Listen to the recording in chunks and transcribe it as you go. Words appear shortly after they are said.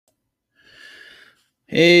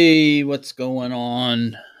Hey, what's going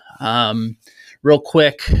on? Um, Real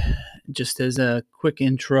quick, just as a quick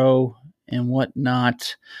intro and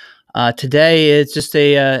whatnot. Today it's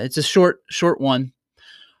a short one.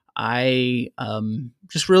 I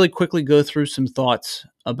just really quickly go through some thoughts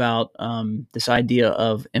about this idea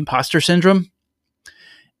of imposter syndrome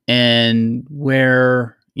and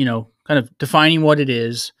where kind of defining what it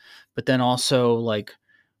is, but then also like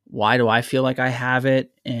why do I feel like I have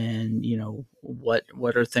it, and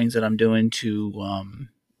what are things that I'm doing to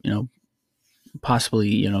you know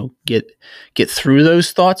possibly get through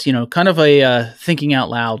those thoughts. Kind of a thinking out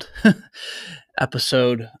loud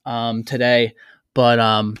episode today.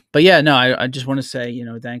 But yeah, no, I just want to say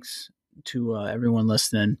thanks to everyone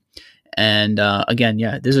listening. And again,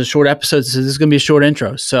 yeah, this is a short episode, so this is going to be a short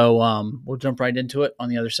intro. So we'll jump right into it on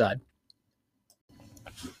the other side.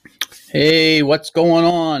 Hey, what's going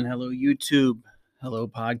on? Hello, YouTube. Hello,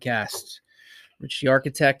 podcast. Rich the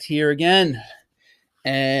Architect here again.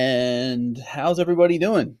 And how's everybody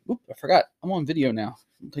doing? Oop, I forgot. I'm on video now.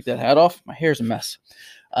 I'll take that hat off. My hair's a mess.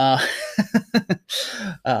 Uh,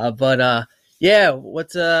 but yeah,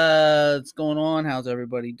 what's going on? How's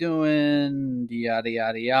everybody doing? Yada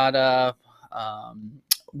yada yada. I'm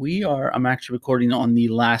actually recording on the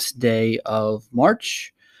last day of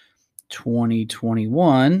March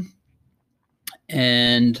 2021.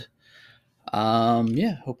 And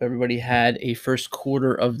yeah, hope everybody had a first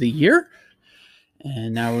quarter of the year.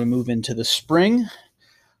 And now we move into the spring.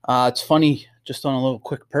 It's funny, just on a little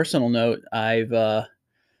quick personal note,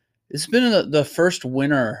 it's been the first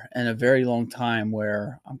winter in a very long time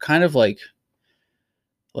where I'm kind of like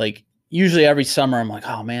usually every summer I'm like,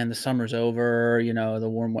 oh man, the summer's over, the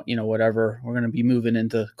warm, whatever. We're going to be moving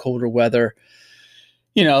into colder weather,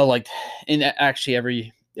 like in actually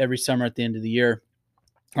every summer at the end of the year.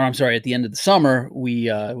 Or I'm sorry, at the end of the summer, we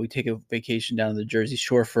take a vacation down to the Jersey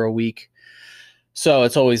Shore for a week. So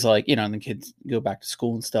it's always like, and the kids go back to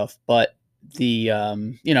school and stuff. But oh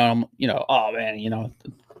man,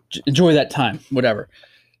 enjoy that time, whatever.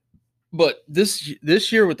 But this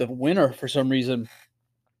year with the winter, for some reason,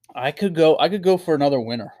 I could go for another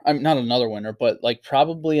winter. I'm not another winter, but like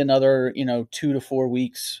probably another 2 to 4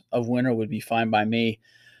 weeks of winter would be fine by me.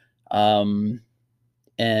 And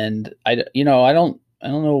I don't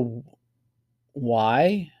know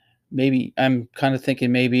why. Maybe I'm kind of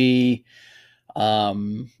thinking maybe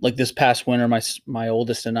like this past winter, my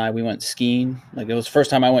oldest and we went skiing. Like it was the first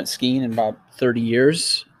time I went skiing in about 30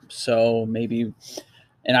 years. So maybe,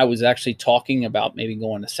 and I was actually talking about maybe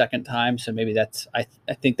going a second time. So maybe I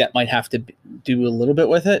think that might have to do a little bit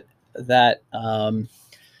with it, that I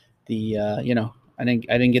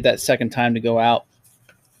didn't get that second time to go out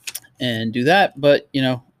and do that. But,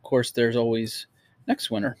 of course there's always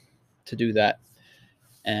next winter to do that.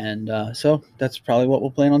 And so that's probably what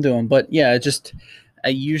we'll plan on doing. But yeah, I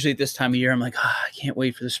usually at this time of year, I'm like, I can't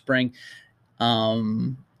wait for the spring.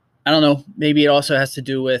 I don't know. Maybe it also has to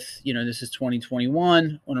do with, this is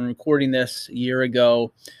 2021. When I'm recording this a year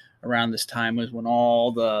ago, around this time was when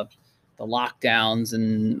all the lockdowns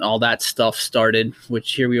and all that stuff started,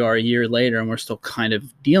 which here we are a year later and we're still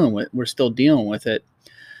dealing with it.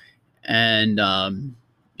 And,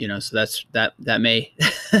 so that may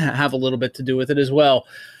have a little bit to do with it as well.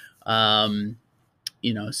 So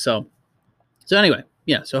anyway,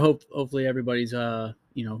 yeah, so hopefully everybody's, going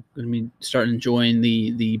to be starting enjoying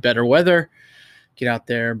the better weather, get out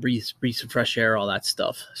there, breathe some fresh air, all that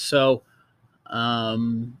stuff. So,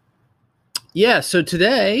 yeah, so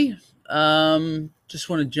today, just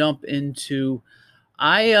want to jump into,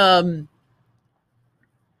 I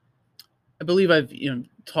believe I've,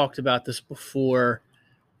 talked about this before.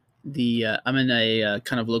 I'm in a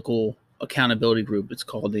kind of local accountability group. It's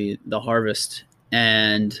called the Harvest,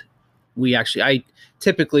 and I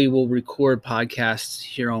typically will record podcasts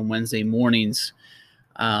here on Wednesday mornings,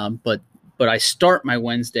 but I start my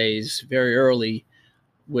Wednesdays very early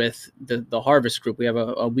with the Harvest group. We have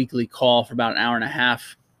a weekly call for about an hour and a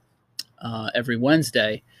half every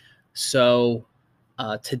Wednesday. So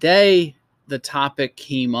today the topic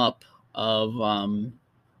came up of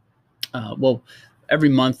every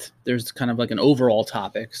month there's kind of like an overall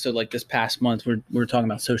topic. So like this past month we're talking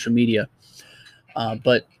about social media,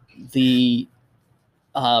 but the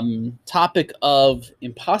topic of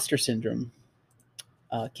imposter syndrome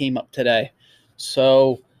came up today.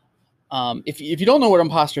 So if you don't know what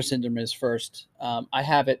imposter syndrome is, first, I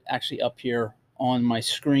have it actually up here on my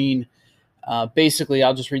screen. Basically,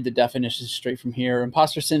 I'll just read the definition straight from here.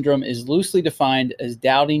 Imposter syndrome is loosely defined as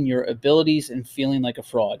doubting your abilities and feeling like a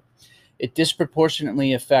fraud. It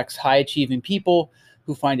disproportionately affects high-achieving people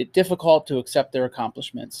who find it difficult to accept their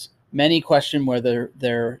accomplishments. Many question whether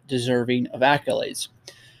they're deserving of accolades.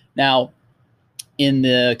 Now, in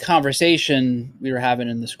the conversation we were having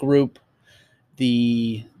in this group,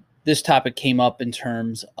 this topic came up in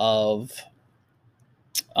terms of,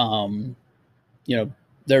 some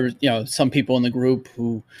people in the group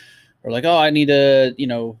who are like, oh, I need to,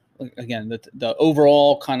 again, the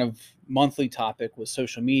overall kind of monthly topic was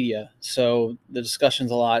social media. So the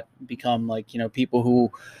discussions a lot become like, people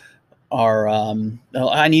who are,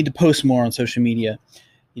 I need to post more on social media,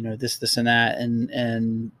 this and that.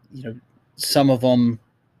 And, some of them,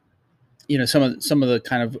 some of the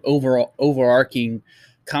kind of overarching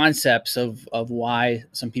concepts of why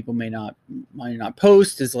some people might not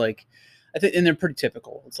post is like, I think, and they're pretty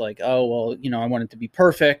typical. It's like, oh, well, I want it to be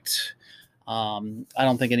perfect. I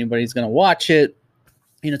don't think anybody's going to watch it.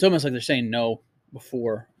 It's almost like they're saying no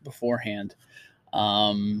beforehand.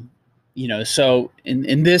 So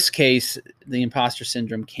in this case, the imposter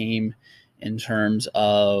syndrome came in terms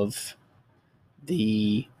of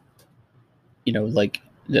the, like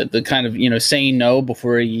the kind of, saying no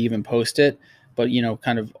before you even post it, but,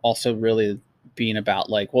 kind of also really being about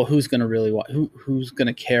like, well, who's going to really who's going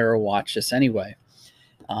to care or watch this anyway?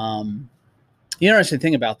 The interesting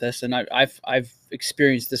thing about this, and I've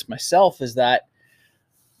experienced this myself, is that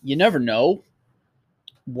you never know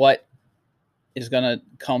what is going to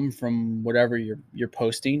come from whatever you're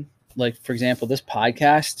posting. Like, for example, this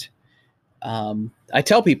podcast, I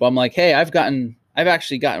tell people, I'm like, hey, I've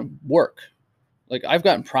actually gotten work. Like, I've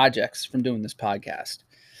gotten projects from doing this podcast.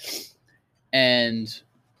 And,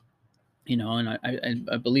 and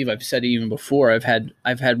I believe I've said it even before, I've had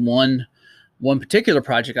one particular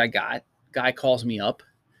project I got. Guy calls me up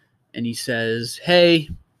and he says, hey,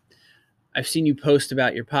 I've seen you post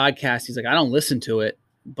about your podcast. He's like, I don't listen to it,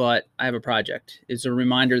 but I have a project. It's a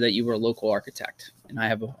reminder that you were a local architect, and I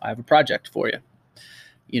have a project for you.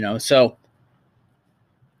 So,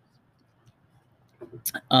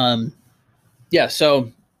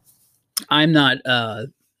 so I'm not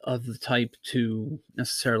of the type to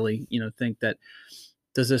necessarily, think that,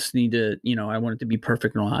 does this need to, I want it to be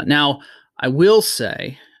perfect or not. Now, I will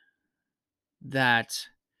say that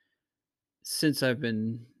since I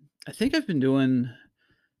think I've been doing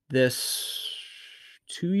this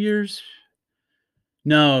 2 years.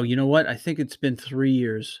 No, you know what? I think it's been 3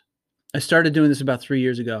 years. I started doing this about 3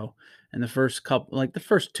 years ago. And the first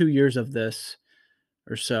 2 years of this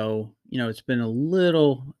or so, it's been a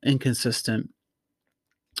little inconsistent.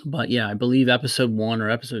 But yeah, I believe episode 1 or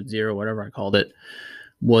episode 0, whatever I called it,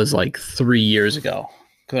 was like 3 years ago.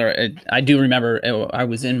 I do remember I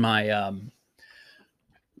was in my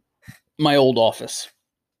my old office,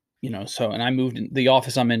 and I moved in the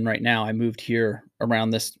office I'm in right now. I moved here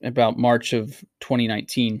around about March of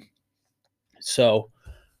 2019. So,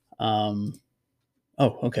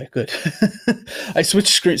 okay, good. I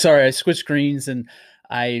switched screens. Sorry, I switched screens, and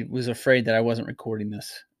I was afraid that I wasn't recording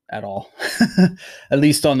this at all. At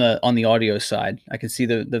least on the audio side, I can see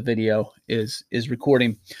the video is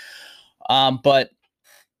recording. But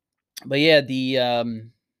yeah,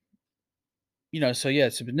 so yeah,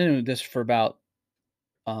 so I've been doing this for about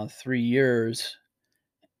 3 years,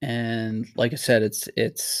 and like I said,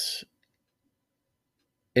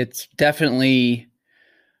 it's definitely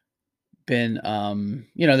been,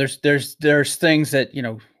 there's things that,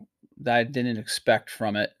 that I didn't expect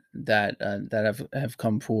from it that have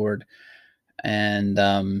come forward. And,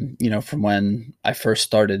 from when I first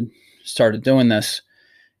started doing this.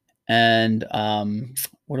 And,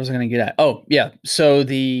 what was I going to get at? Oh yeah. So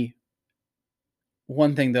the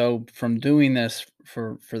one thing though, from doing this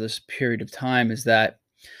for this period of time, is that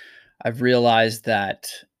I've realized that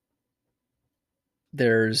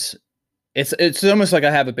it's almost like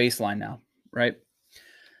I have a baseline now, right?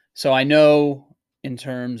 So I know in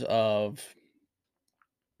terms of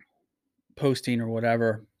posting or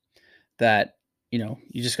whatever that, you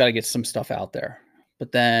just got to get some stuff out there.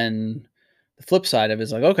 But then the flip side of it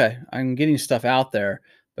is like, okay, I'm getting stuff out there,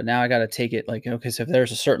 but now I got to take it like, okay, so if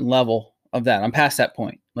there's a certain level of that, I'm past that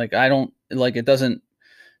point. Like, I don't like, it doesn't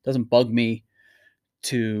bug me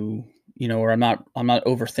to, or I'm not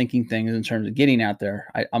overthinking things in terms of getting out there.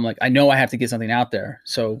 I'm like, I know I have to get something out there.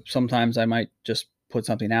 So sometimes I might just put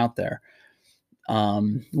something out there,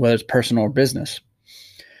 whether it's personal or business.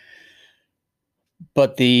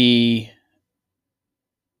 But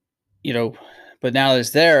but now that it's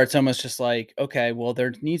there, it's almost just like, okay, well,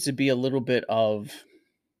 there needs to be a little bit of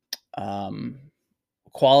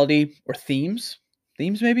quality or themes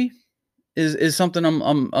maybe is something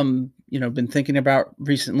I'm been thinking about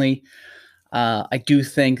recently. I do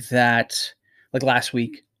think that, like last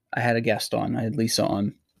week, I had a guest on. I had Lisa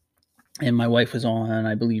on, and my wife was on,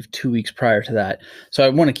 I believe, 2 weeks prior to that. So I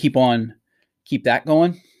want to keep that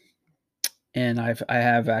going. And I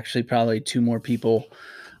have actually probably 2 more people,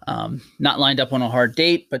 not lined up on a hard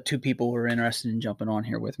date, but 2 people who are interested in jumping on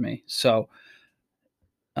here with me. So,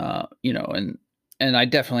 and I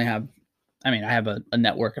definitely have, I mean, I have a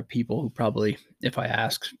network of people who probably, if I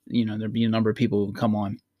ask, there'd be a number of people who would come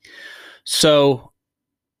on. So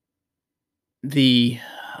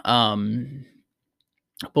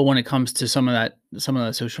but when it comes to some of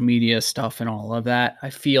the social media stuff and all of that,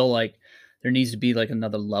 I feel like there needs to be like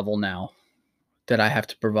another level now that I have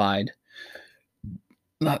to provide.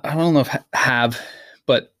 I don't know if have,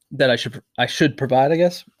 but that I should provide, I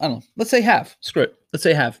guess. I don't know. Let's say have. Screw it. Let's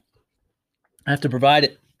say have. I have to provide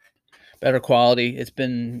it better quality. It's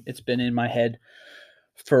been in my head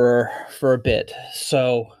for a bit.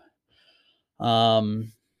 So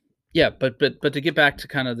yeah, but to get back to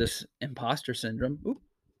kind of this imposter syndrome.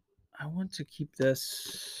 I want to keep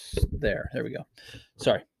this there. There we go.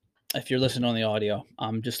 Sorry. If you're listening on the audio,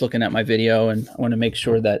 I'm just looking at my video and I want to make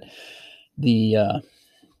sure that the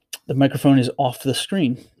microphone is off the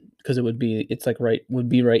screen because would be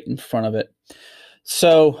right in front of it.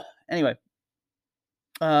 So anyway,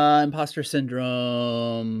 imposter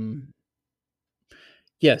syndrome.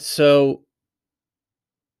 Yeah. So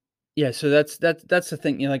that's the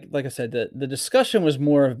thing. Like I said, the discussion was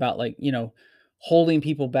more about like, holding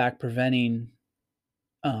people back, preventing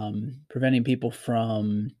people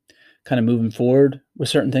from kind of moving forward with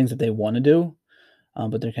certain things that they want to do,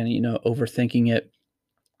 but they're kind of, overthinking it.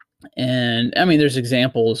 And I mean, there's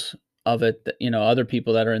examples of it that, other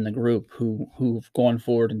people that are in the group who've gone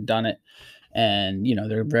forward and done it, and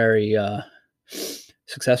they're very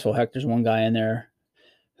successful. Heck, there's one guy in there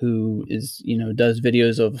who is, does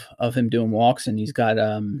videos of him doing walks, and he's got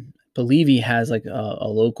believe he has like a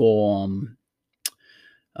local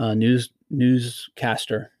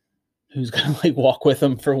newscaster who's gonna like walk with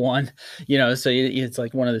him for one, so it's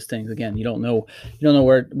like one of those things. Again, you don't know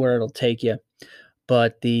where it'll take you,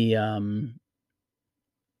 but to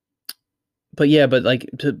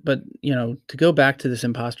go back to this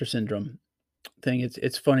imposter syndrome thing,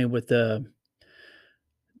 it's funny with the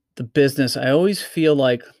business. I always feel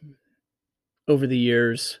like over the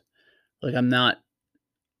years, like I'm not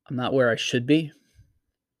where I should be,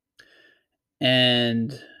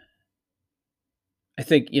 and I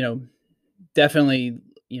think, definitely,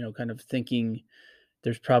 kind of thinking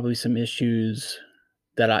there's probably some issues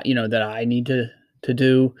that I need to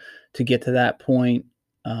do to get to that point.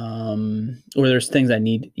 Or there's things I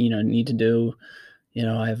need to do.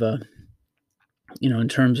 I have in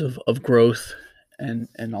terms of growth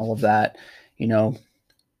and all of that,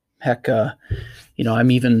 heck,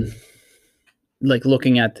 I'm even like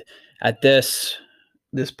looking at this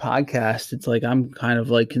podcast. It's like, I'm kind of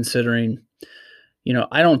like considering,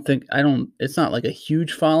 it's not like a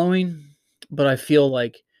huge following, but I feel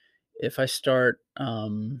like if I start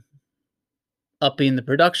upping the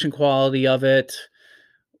production quality of it,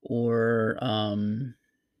 or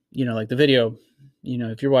like the video,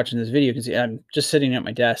 if you're watching this video, you can see I'm just sitting at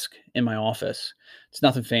my desk in my office. It's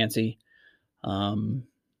nothing fancy,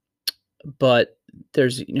 but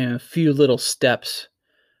there's a few little steps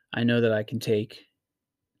I know that I can take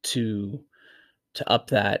to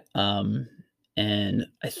up that. And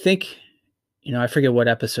I think, I forget what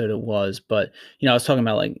episode it was, but, I was talking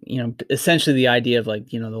about like, essentially the idea of like,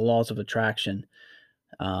 the laws of attraction,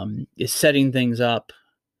 is setting things up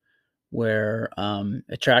where,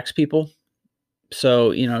 attracts people.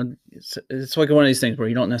 So, it's like one of these things where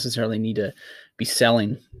you don't necessarily need to be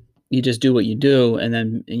selling. You just do what you do. And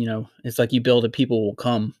then, it's like you build a people will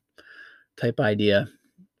come type idea.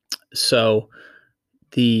 So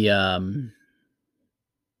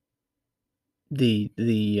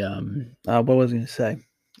what was I going to say?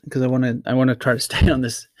 Because I want to try to stay on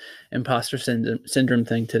this imposter syndrome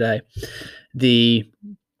thing today. The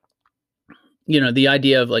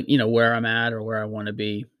idea of like, where I'm at or where I want to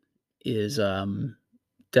be is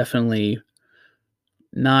definitely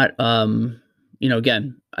not,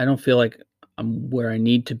 again, I don't feel like I'm where I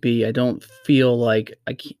need to be. I don't feel like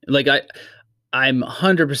I'm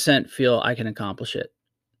 100% feel I can accomplish it.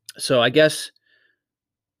 So I guess,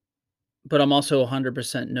 but I'm also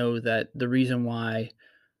 100% know that the reason why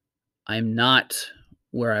I'm not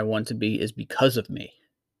where I want to be is because of me,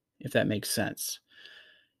 if that makes sense.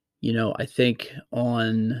 I think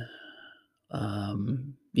on,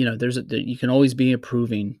 you can always be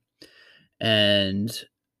improving. And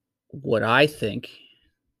what I think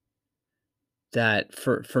that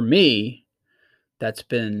for me, that's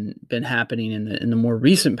been happening in the more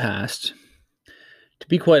recent past, to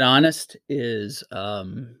be quite honest, is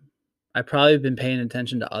I probably been paying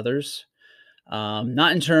attention to others,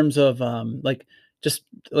 not in terms of like just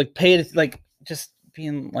like pay it like just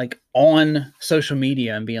being like on social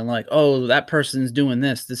media and being like, oh, that person's doing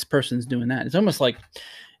this person's doing that. It's almost like,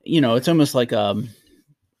 it's almost like I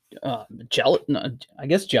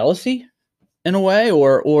guess jealousy in a way,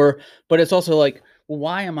 or but it's also like, well,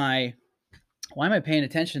 why am I paying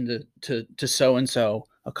attention to so and so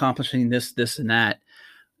accomplishing this and that?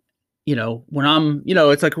 When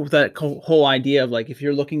it's like that whole idea of like, if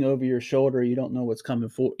you're looking over your shoulder, you don't know what's coming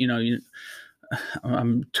for.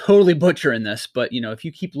 I'm totally butchering this, but if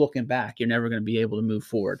you keep looking back, you're never going to be able to move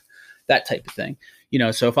forward. That type of thing.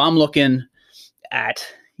 So if I'm looking at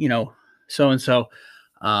so and so,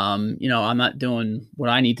 I'm not doing what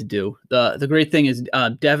I need to do. The great thing is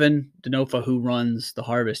Devin Denofa, who runs the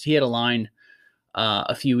Harvest, he had a line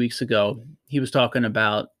a few weeks ago. He was talking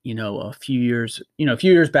about a few years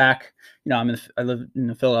back. I live in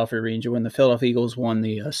the Philadelphia region when the Philadelphia Eagles won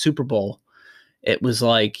the Super Bowl. It was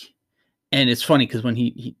like, and it's funny because when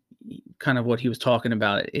he kind of what he was talking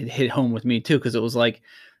about, it hit home with me too, because it was like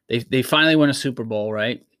they finally won a Super Bowl,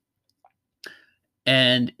 right?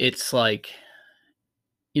 And it's like,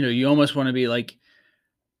 you almost want to be like,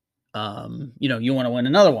 you want to win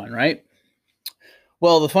another one, right?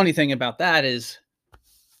 Well, the funny thing about that is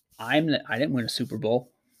I didn't win a Super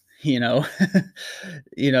Bowl, you know.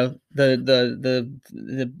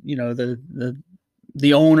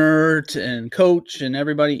 The owner and coach and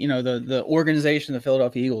everybody, the organization, the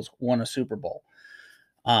Philadelphia Eagles won a Super Bowl.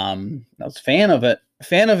 I was a fan of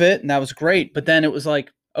it, and that was great. But then it was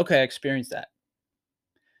like, okay, I experienced that.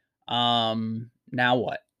 Now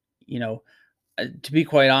what? To be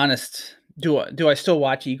quite honest, do I still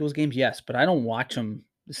watch Eagles games? Yes, but I don't watch them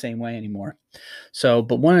the same way anymore. So,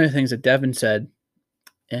 but one of the things that Devin said,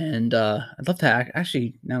 and I'd love to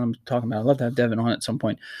actually, now that I'm talking about it, I'd love to have Devin on at some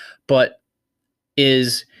point, but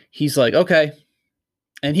he's like, okay.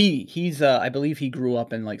 And he's I believe he grew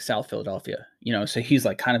up in like South Philadelphia, so he's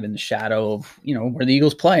like kind of in the shadow of, where the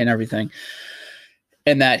Eagles play and everything.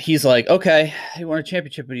 And that he's like, okay, he won a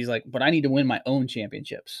championship, but he's like, but I need to win my own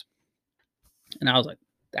championships. And I was like,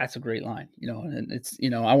 that's a great line, and it's,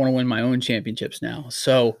 I want to win my own championships now.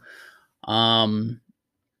 So, the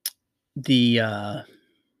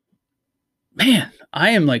man, I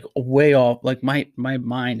am like way off. Like my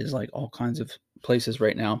mind is like all kinds of places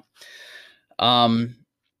right now.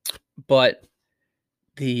 But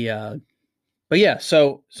but yeah,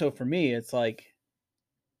 so for me, it's like,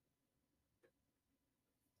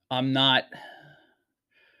 I'm not,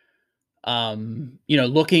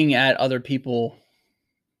 looking at other people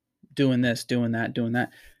doing this, doing that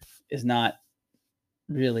is not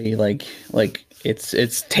really like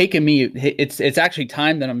it's taken me, it's actually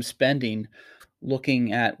time that I'm spending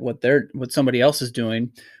looking at what somebody else is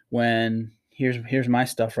doing, when here's my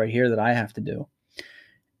stuff right here that I have to do.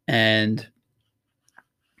 And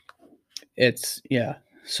it's, yeah.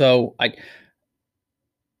 So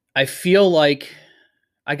I feel like,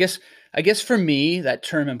 I guess for me, that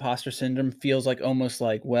term imposter syndrome feels like almost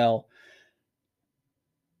like, well,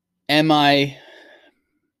 am I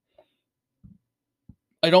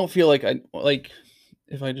don't feel like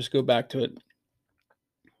if I just go back to it.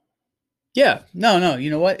 Yeah, no, you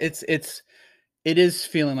know what? It is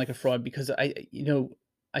feeling like a fraud, because I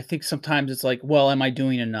think sometimes it's like, well, am I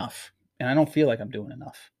doing enough? And I don't feel like I'm doing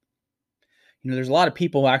enough. There's a lot of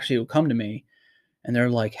people actually who come to me and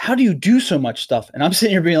they're like, how do you do so much stuff? And I'm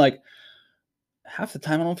sitting here being like, half the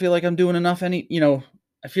time I don't feel like I'm doing enough. I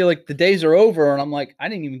feel like the days are over and I'm like, I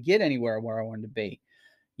didn't even get anywhere where I wanted to be,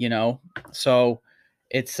 So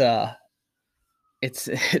it's that's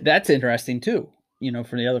interesting too,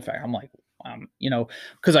 for the other fact. I'm like,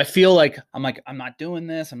 because I feel like I'm not doing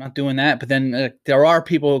this, I'm not doing that. But then there are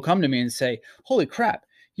people who come to me and say, holy crap,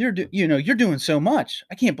 you're doing so much.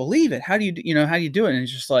 I can't believe it. How do you, how do you do it? And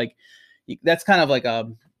it's just like, that's kind of like a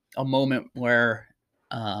moment where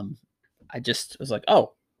I just was like,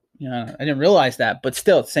 oh, I didn't realize that. But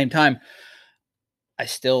still, at the same time, I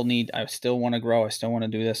still want to grow. I still want to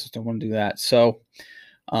do this. I still want to do that. So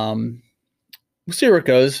we'll see where it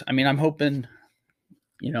goes. I mean, I'm hoping,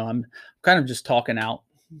 I'm kind of just talking out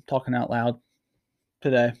loud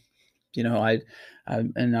today. I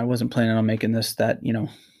wasn't planning on making this that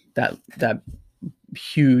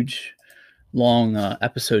huge long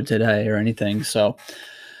episode today or anything. So,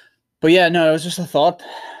 but yeah, no, it was just a thought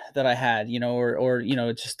that I had, or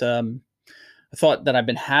it's just a thought that I've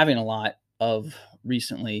been having a lot of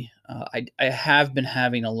recently. I have been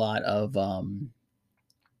having a lot of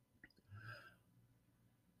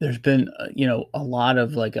there's been a lot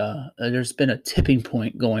of like there's been a tipping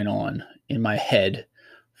point going on in my head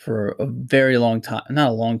for a very long time, not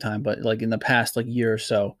a long time, but like in the past like year or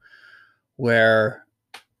so, where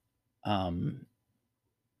um,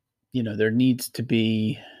 there needs to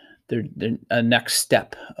be there a next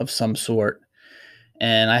step of some sort.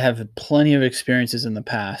 And I have plenty of experiences in the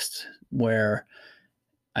past where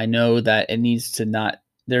I know that it needs to not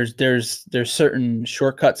there's certain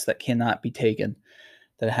shortcuts that cannot be taken,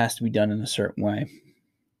 that it has to be done in a certain way.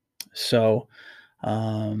 So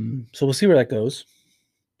so we'll see where that goes.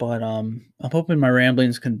 But I'm hoping my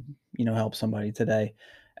ramblings can, help somebody today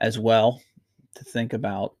as well, to think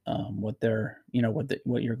about what they're,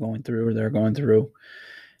 what you're going through or they're going through.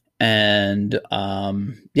 And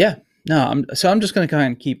yeah, no, I'm just going to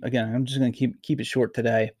kind of I'm just going to keep it short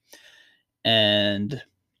today, and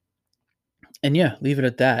yeah, leave it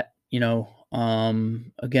at that.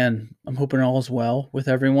 Again, I'm hoping all's well with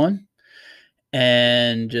everyone,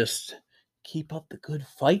 and just keep up the good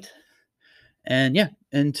fight. And yeah,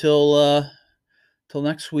 till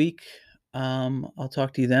next week, I'll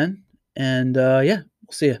talk to you then. And yeah,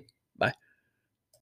 we'll see you.